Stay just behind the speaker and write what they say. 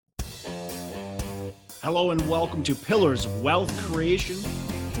Hello and welcome to Pillars of Wealth Creation,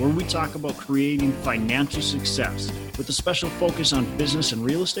 where we talk about creating financial success with a special focus on business and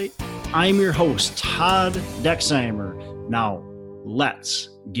real estate. I'm your host, Todd Dexheimer. Now, let's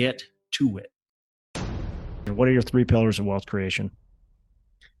get to it. What are your three pillars of wealth creation?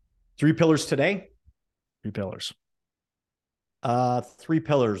 Three pillars today? Three pillars. Three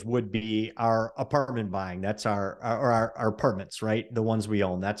pillars would be our apartment buying. That's our apartments, right? The ones we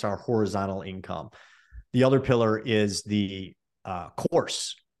own. That's our horizontal income. The other pillar is the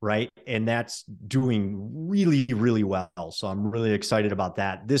course, right? And that's doing really, really well. So I'm really excited about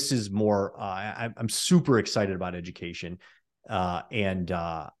that. This is more, I'm super excited about education and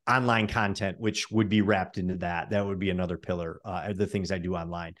online content, which would be wrapped into that. That would be another pillar, the things I do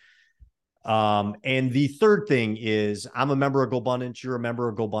online. And the third thing is I'm a member of GoBundance. You're a member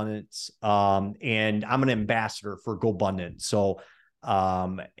of GoBundance. And I'm an ambassador for GoBundance. So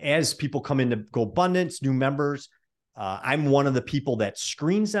as people come into GoBundance, new members, I'm one of the people that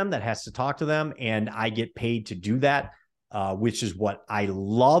screens them, that has to talk to them, and I get paid to do that, which is what I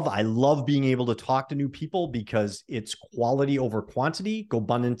love. I love being able to talk to new people because it's quality over quantity.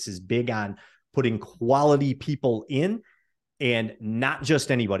 GoBundance is big on putting quality people in and not just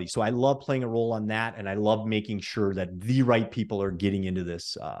anybody. So I love playing a role on that, and I love making sure that the right people are getting into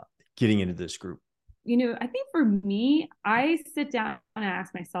this group. I think for me, I sit down and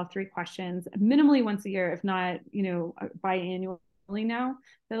ask myself three questions minimally once a year, if not, biannually now.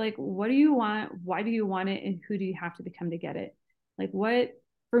 They're like, what do you want? Why do you want it? And who do you have to become to get it? Like, what,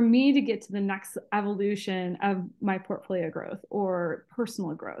 for me to get to the next evolution of my portfolio growth or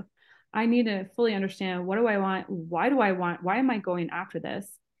personal growth, I need to fully understand, what do I want? Why do I want? Why am I going after this?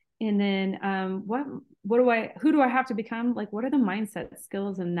 And then who do I have to become? Like, what are the mindset,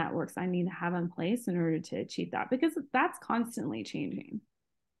 skills, and networks I need to have in place in order to achieve that? Because that's constantly changing.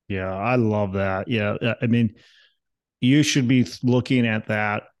 Yeah, I love that. Yeah. I mean, you should be looking at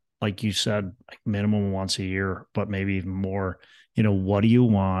that, like you said, like minimum once a year, but maybe even more. What do you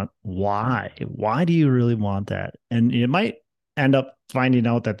want? Why? Why do you really want that? And it might end up finding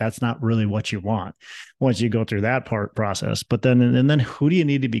out that that's not really what you want once you go through that process. But then who do you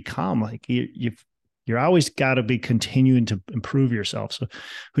need to become? Like you're always got to be continuing to improve yourself. So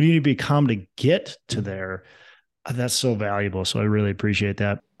who do you need to become to get to there? That's so valuable. So I really appreciate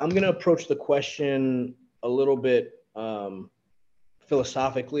that. I'm going to approach the question a little bit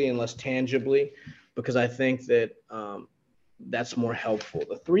philosophically and less tangibly, because I think that that's more helpful.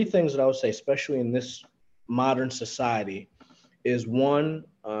 The three things that I would say, especially in this modern society, is one,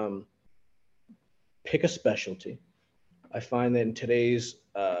 pick a specialty. I find that in today's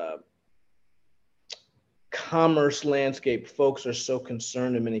commerce landscape, folks are so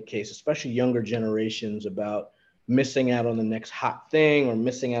concerned in many cases, especially younger generations, about missing out on the next hot thing or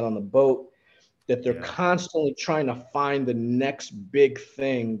missing out on the boat, that they're constantly trying to find the next big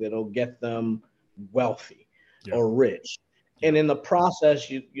thing that'll get them wealthy or rich. And in the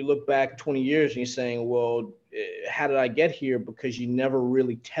process, you look back 20 years and you're saying, well, how did I get here? Because you never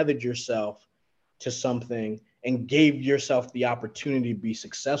really tethered yourself to something and gave yourself the opportunity to be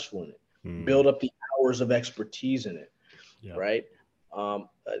successful in it, build up the hours of expertise in it, right?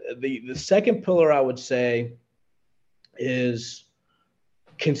 The second pillar I would say is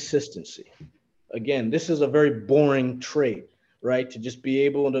consistency. Again, this is a very boring trait, right? To just be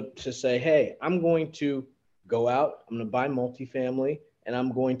able to say, hey, I'm going to go out, I'm going to buy multifamily, and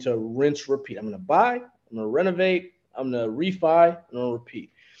I'm going to rinse, repeat. I'm going to buy, I'm going to renovate, I'm going to refi, I'm going to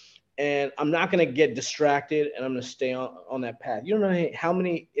repeat. And I'm not going to get distracted, and I'm going to stay on that path. You don't know how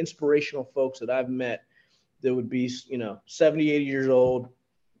many inspirational folks that I've met that would be, 70, 80 years old.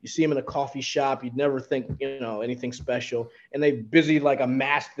 You see them in a coffee shop, you'd never think, anything special. And they busy like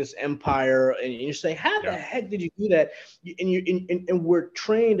amassed this empire. And you say, how the heck did you do that? And we're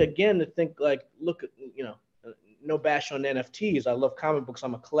trained again to think like, look, no bash on NFTs. I love comic books.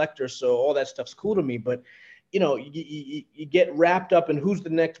 I'm a collector. So all that stuff's cool to me. But, you get wrapped up in who's the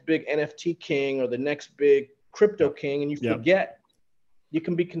next big NFT king or the next big crypto king. And you forget you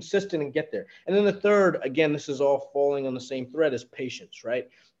can be consistent and get there. And then the third, again, this is all falling on the same thread, is patience, right?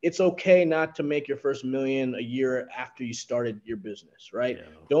 It's okay not to make your first $1 million a year after you started your business, right? Yeah.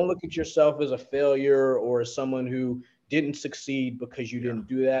 Don't look at yourself as a failure or as someone who didn't succeed because you didn't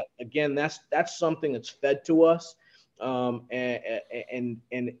do that. Again, that's something that's fed to us, and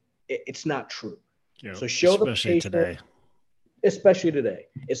it's not true. Yeah, so show the patience, especially today.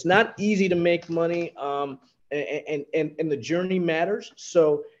 It's not easy to make money, and the journey matters.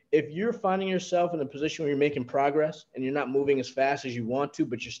 So if you're finding yourself in a position where you're making progress and you're not moving as fast as you want to,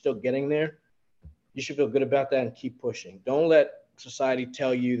 but you're still getting there, you should feel good about that and keep pushing. Don't let society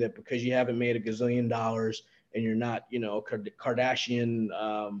tell you that because you haven't made a gazillion dollars and you're not, Kardashian,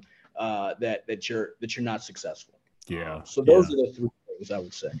 that you're not successful. Yeah. So those are the three things I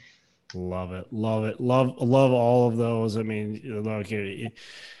would say. Love it. Love all of those. I mean, look,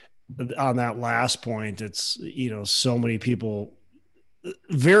 on that last point, it's, so many people,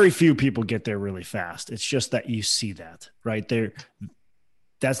 very few people get there really fast. It's just that you see that right there.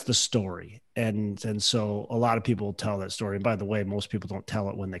 That's the story. And so a lot of people tell that story. And by the way, most people don't tell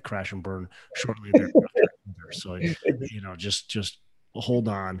it when they crash and burn shortly thereafter. So, just hold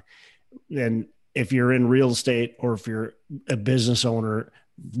on. And if you're in real estate or if you're a business owner,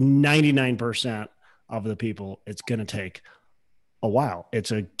 99% of the people, it's going to take a while.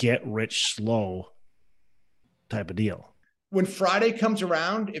 It's a get rich slow type of deal. When Friday comes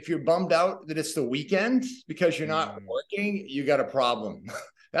around, if you're bummed out that it's the weekend because you're not working, you got a problem.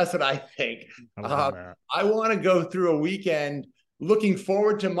 That's what I think. I want to go through a weekend looking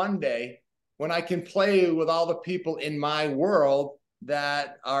forward to Monday when I can play with all the people in my world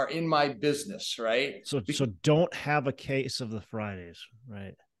that are in my business, right? So don't have a case of the Fridays,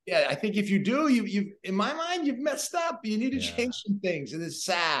 right? Yeah, I think if you do, you in my mind, you've messed up. You need to change some things, and it's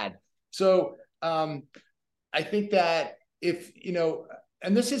sad. So I think that if,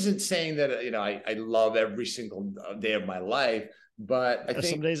 and this isn't saying that, I love every single day of my life, but I think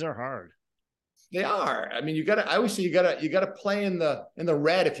some days are hard. They are. I mean, I always say you gotta play in the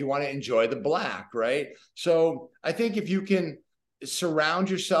red if you want to enjoy the black, right? So I think if you can surround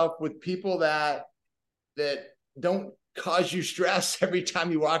yourself with people that don't cause you stress every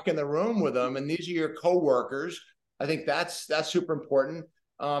time you walk in the room with them, and these are your coworkers, I think that's super important.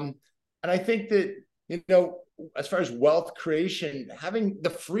 And I think that, as far as wealth creation, having the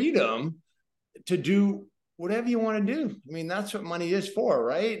freedom to do whatever you want to do. I mean, that's what money is for,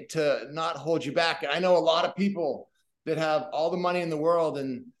 right? To not hold you back. I know a lot of people that have all the money in the world,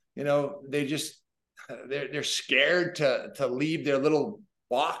 and they're scared to leave their little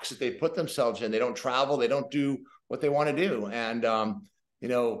box that they put themselves in. They don't travel. They don't do what they want to do. And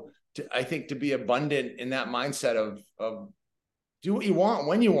I think to be abundant in that mindset of do what you want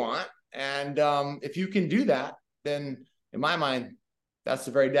when you want. And if you can do that, then in my mind, that's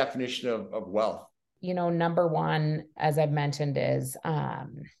the very definition of wealth. Number one, as I've mentioned, is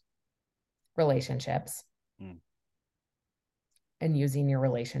relationships and using your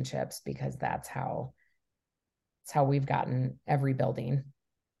relationships, because that's how we've gotten every building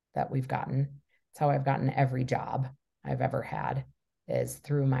that we've gotten. It's how I've gotten every job I've ever had, is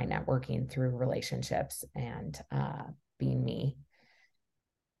through my networking, through relationships, and being me.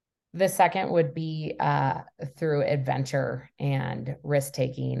 The second would be through adventure and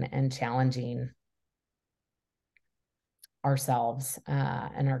risk-taking and challenging ourselves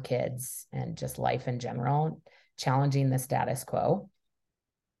and our kids and just life in general, challenging the status quo.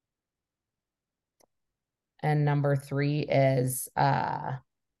 And number three is, and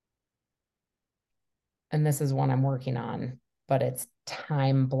this is one I'm working on, but it's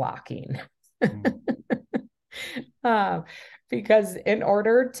time blocking. Because in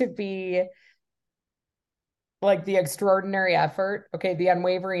order to be like the extraordinary effort, okay, the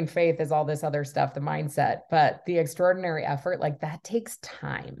unwavering faith is all this other stuff, the mindset, but the extraordinary effort, like that takes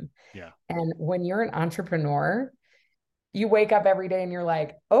time. Yeah. And when you're an entrepreneur, you wake up every day and you're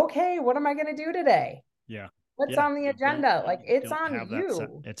like, okay, what am I going to do today? Yeah. What's on the agenda? Like it's on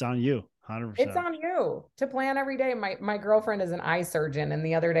you. It's on you. 100%. It's on you to plan every day. My girlfriend is an eye surgeon, and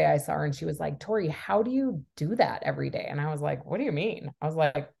the other day I saw her and she was like, Tori, how do you do that every day? And I was like, what do you mean? I was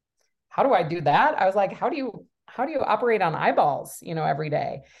like, how do I do that? I was like, how do you operate on eyeballs, every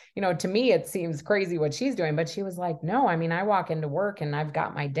day? To me, it seems crazy what she's doing, but she was like, no, I mean, I walk into work and I've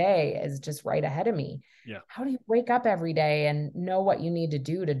got my day is just right ahead of me. Yeah. How do you wake up every day and know what you need to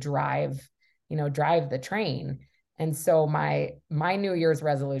do to drive the train? And so my New Year's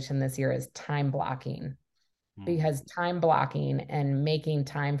resolution this year is time blocking, because time blocking and making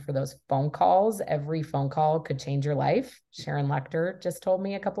time for those phone calls, every phone call could change your life. Sharon Lechter just told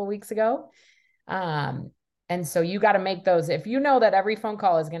me a couple of weeks ago. And so you got to make those. If you know that every phone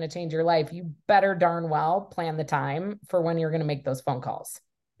call is going to change your life, you better darn well plan the time for when you're going to make those phone calls.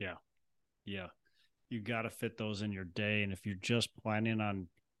 Yeah. Yeah. You got to fit those in your day. And if you're just planning on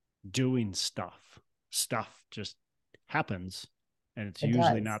doing stuff just happens, and it's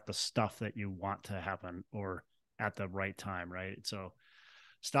usually not the stuff that you want to happen or at the right time, right? So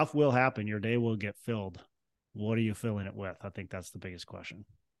stuff will happen. Your day will get filled. What are you filling it with? I think that's the biggest question.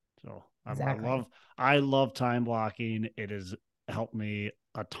 So exactly. I love time blocking. It has helped me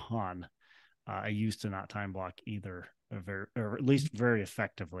a ton. I used to not time block either, or at least very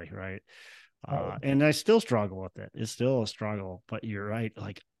effectively, right? Right. And I still struggle with it. It's still a struggle, but you're right.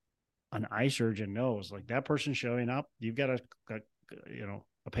 Like an eye surgeon knows, like that person showing up, you've got a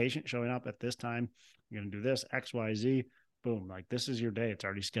patient showing up at this time. You're going to do this X, Y, Z, boom. Like this is your day. It's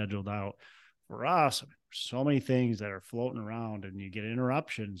already scheduled out. For us, so many things that are floating around, and you get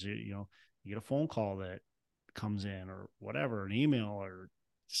interruptions. You get a phone call that comes in, or whatever, an email or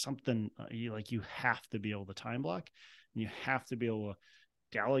something. You have to be able to time block, and you have to be able to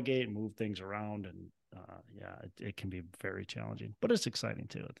delegate and move things around. And it can be very challenging, but it's exciting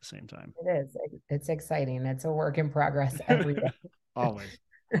too at the same time. It is. It's exciting. It's a work in progress every day. Always.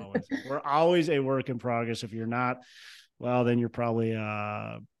 We're always a work in progress. If you're not, well, then you're probably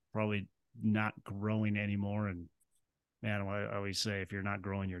not growing anymore. And man, I always say, if you're not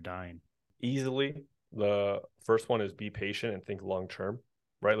growing, you're dying. Easily, the first one is be patient and think long term,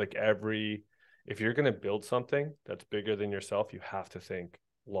 right? Like if you're going to build something that's bigger than yourself, you have to think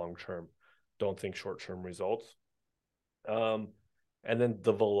long term. Don't think short term results. And then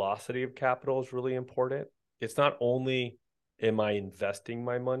the velocity of capital is really important. It's not only am I investing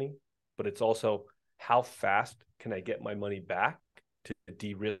my money, but it's also how fast can I get my money back to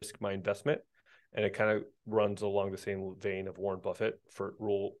de-risk my investment. And it kind of runs along the same vein of Warren Buffett. For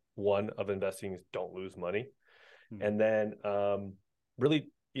rule 1 of investing is don't lose money. Mm-hmm. And then really,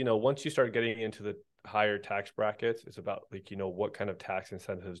 once you start getting into the higher tax brackets, it's about what kind of tax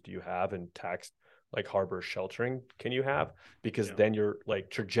incentives do you have, and tax like harbor sheltering can you have? Because then your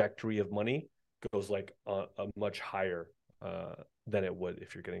trajectory of money goes a much higher than it would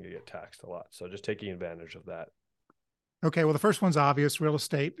if you're going to get taxed a lot. So just taking advantage of that. Okay, well, the first one's obvious. Real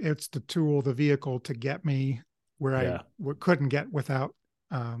estate, it's the tool, the vehicle to get me where I couldn't get without,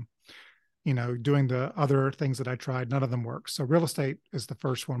 doing the other things that I tried. None of them worked. So real estate is the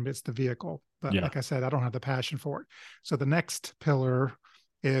first one, but it's the vehicle. But like I said, I don't have the passion for it. So the next pillar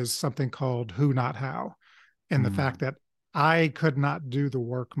is something called who, not how. And the fact that I could not do the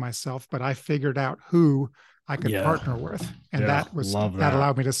work myself, but I figured out who I could partner with. And that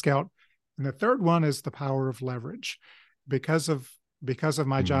allowed me to scout. And the third one is the power of leverage. Because of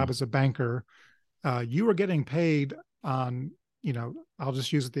my job as a banker, you were getting paid on, I'll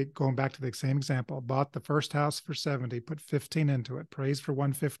just use going back to the same example. Bought the first house for 70, put 15 into it, appraised for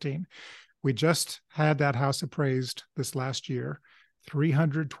 115. We just had that house appraised this last year,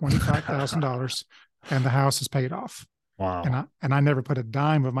 $325,000, and the house is paid off. Wow. And I never put a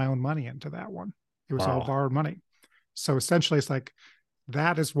dime of my own money into that one. It was all borrowed money. So essentially it's like,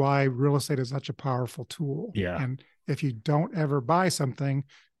 that is why real estate is such a powerful tool. Yeah. And if you don't ever buy something,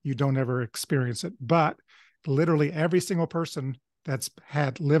 you don't ever experience it. But literally every single person that's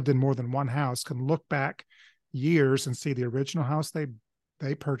lived in more than one house can look back years and see the original house they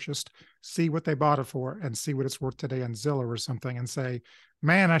purchased, see what they bought it for, and see what it's worth today on Zillow or something, and say,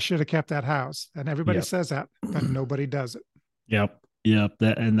 man, I should have kept that house. And everybody says that, but nobody does it. Yep.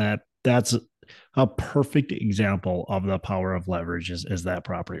 That's a perfect example of the power of leverage is that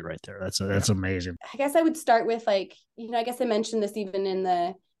property right there. That's amazing. I guess I would start with I guess I mentioned this even in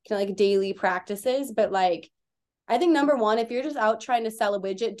the daily practices, but I think number one, if you're just out trying to sell a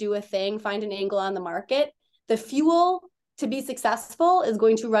widget, do a thing, find an angle on the market, the fuel to be successful is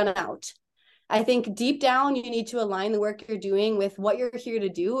going to run out. I think deep down, you need to align the work you're doing with what you're here to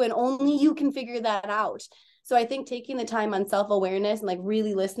do, and only you can figure that out. So I think taking the time on self-awareness and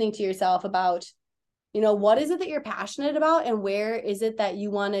really listening to yourself about, what is it that you're passionate about, and where is it that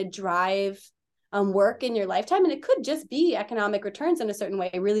you want to drive work in your lifetime? And it could just be economic returns in a certain way.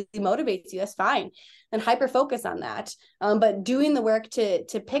 It really motivates you. That's fine. And hyper focus on that. But doing the work to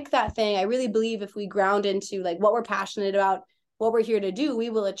pick that thing, I really believe if we ground into what we're passionate about, what we're here to do, we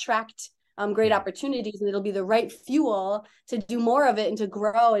will attract great opportunities, and it'll be the right fuel to do more of it and to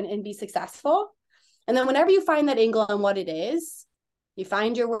grow and be successful. And then whenever you find that angle on what it is, you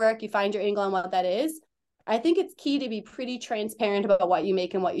find your work, you find your angle on what that is, I think it's key to be pretty transparent about what you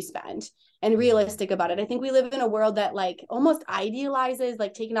make and what you spend, and realistic about it. I think we live in a world that almost idealizes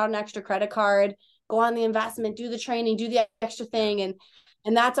taking out an extra credit card, go on the investment, do the training, do the extra thing.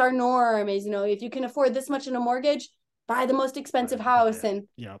 And that's our norm is, if you can afford this much in a mortgage, buy the most expensive house. And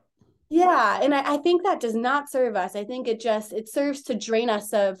and I think that does not serve us. I think it serves to drain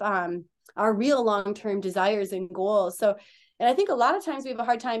us of our real long-term desires and goals. So, and I think a lot of times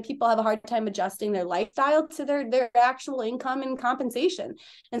people have a hard time adjusting their lifestyle to their actual income and compensation.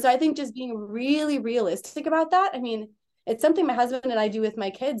 And so I think just being really realistic about that. I mean, it's something my husband and I do with my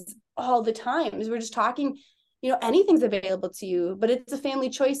kids all the time, is we're just talking, anything's available to you, but it's a family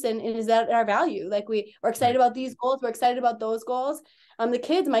choice. And is that our value? Like we're excited about these goals. We're excited about those goals. My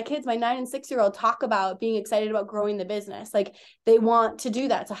kids, my 9 and 6-year-old talk about being excited about growing the business. Like they want to do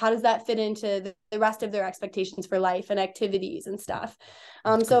that. So how does that fit into the rest of their expectations for life and activities and stuff?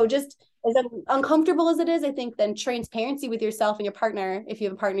 So just as uncomfortable as it is, I think then transparency with yourself and your partner, if you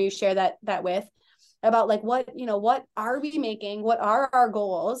have a partner you share that with, about like what are we making? What are our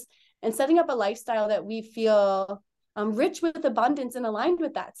goals? And setting up a lifestyle that we feel rich with abundance and aligned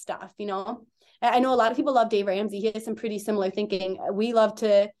with that stuff. I know a lot of people love Dave Ramsey. He has some pretty similar thinking. We love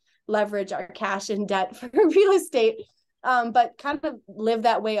to leverage our cash and debt for real estate, but kind of live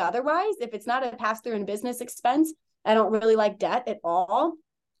that way otherwise. If it's not a pass-through and business expense, I don't really like debt at all.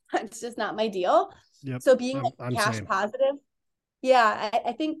 It's just not my deal. Yep. So being I'm cash same. positive, yeah,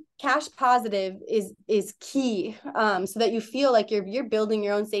 I think cash positive is key, so that you feel like you're building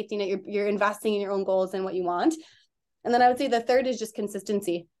your own safety net, you're investing in your own goals and what you want. And then I would say the third is just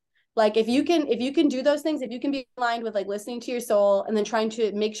consistency. Like if you can do those things, if you can be aligned with like listening to your soul and then trying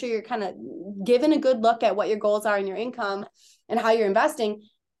to make sure you're kind of given a good look at what your goals are and your income and how you're investing,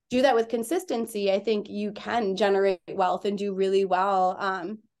 do that with consistency, I think you can generate wealth and do really well,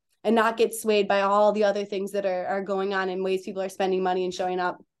 and not get swayed by all the other things that are going on in ways people are spending money and showing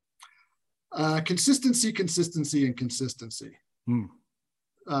up. Consistency, and consistency.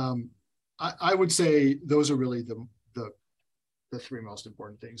 I would say those are really the three most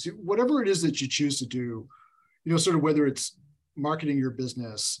important things. Whatever it is that you choose to do, sort of whether it's marketing your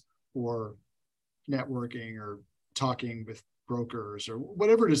business or networking or talking with brokers or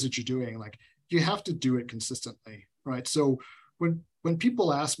whatever it is that you're doing, like you have to do it consistently, right? So when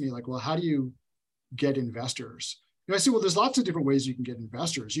people ask me like, well, how do you get investors? I say, well, there's lots of different ways you can get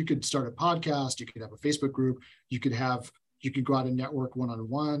investors. You could start a podcast, you could have a Facebook group, you could go out and network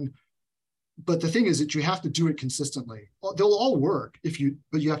one-on-one. But the thing is that you have to do it consistently. They'll all work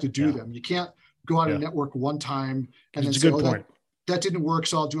but you have to do them. You can't go out and network one time and then say, that didn't work,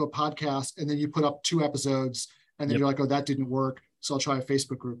 so I'll do a podcast. And then you put up 2 episodes and then you're like, oh, that didn't work, so I'll try a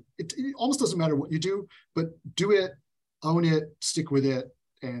Facebook group. It almost doesn't matter what you do, but do it, own it, stick with it.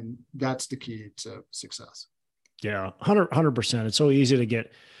 And that's the key to success. Yeah, 100%. It's so easy to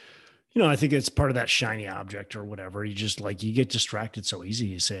get, I think it's part of that shiny object or whatever. You just you get distracted so easy.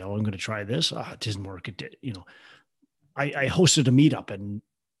 You say, oh, I'm going to try this. Oh, it didn't work. It did. I hosted a meetup and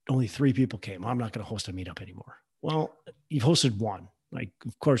only 3 people came. I'm not going to host a meetup anymore. Well, you've hosted one.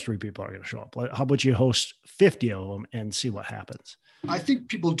 Of course, 3 people are going to show up. How about you host 50 of them and see what happens? I think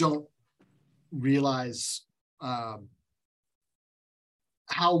people don't realize how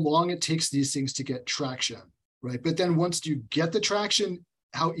long it takes these things to get traction, right? But then once you get the traction,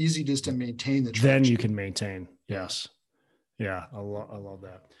 how easy it is to maintain the traction. Then you can maintain. Yes. Yeah. I love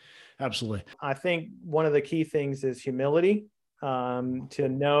that. Absolutely. I think one of the key things is humility, to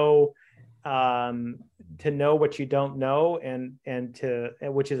know what you don't know, and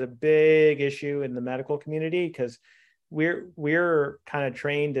which is a big issue in the medical community, because we're kind of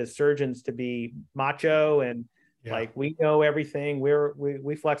trained as surgeons to be macho and like we know everything.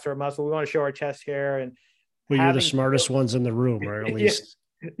 We flex our muscle. We want to show our chest hair, and you're the smartest ones in the room, or at least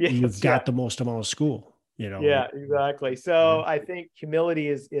you've got the most amount of school. Yeah, exactly. So I think humility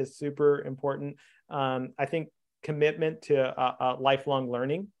is super important. I think commitment to lifelong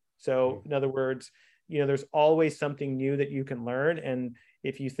learning. So in other words, there's always something new that you can learn. And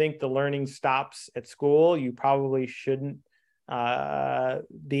if you think the learning stops at school, you probably shouldn't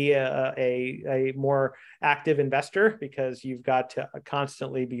be a more active investor, because you've got to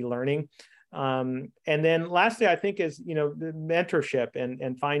constantly be learning. And then lastly, I think is, the mentorship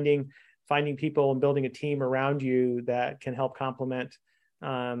and finding people and building a team around you that can help complement,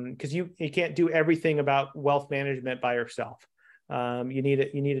 because you can't do everything about wealth management by yourself. You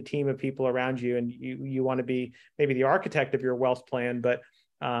need a team of people around you, and you want to be maybe the architect of your wealth plan, but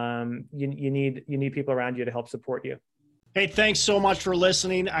you need people around you to help support you. Hey, thanks so much for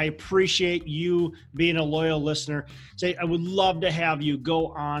listening. I appreciate you being a loyal listener. I would love to have you go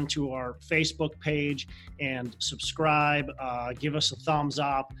on to our Facebook page and subscribe, give us a thumbs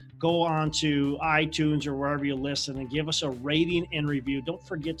up, go on to iTunes or wherever you listen and give us a rating and review. Don't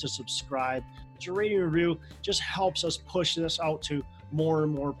forget to subscribe. Your rating and review just helps us push this out to more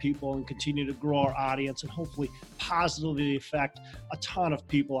and more people and continue to grow our audience and hopefully positively affect a ton of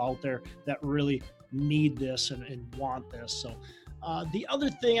people out there that really need this and want this. So The other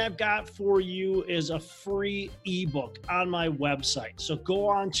thing I've got for you is a free ebook on my website. So go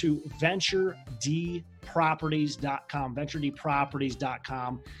on to venturedproperties.com,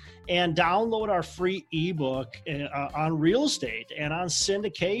 venturedproperties.com, and download our free ebook on real estate and on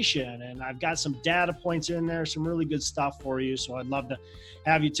syndication. And I've got some data points in there, some really good stuff for you. So I'd love to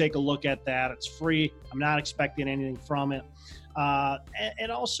have you take a look at that. It's free. I'm not expecting anything from it. And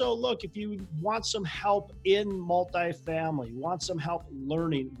also, look, if you want some help in multifamily, want some help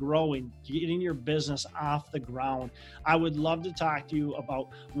learning, growing, getting your business off the ground, I would love to talk to you about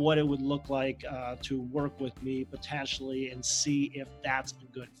what it would look like to work with me potentially and see if that's a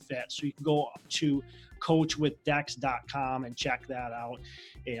good fit. So you can go to coachwithdex.com and check that out,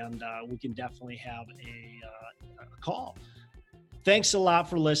 and we can definitely have a call. Thanks a lot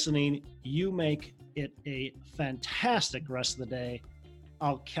for listening. You make it a fantastic rest of the day.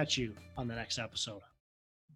 I'll catch you on the next episode.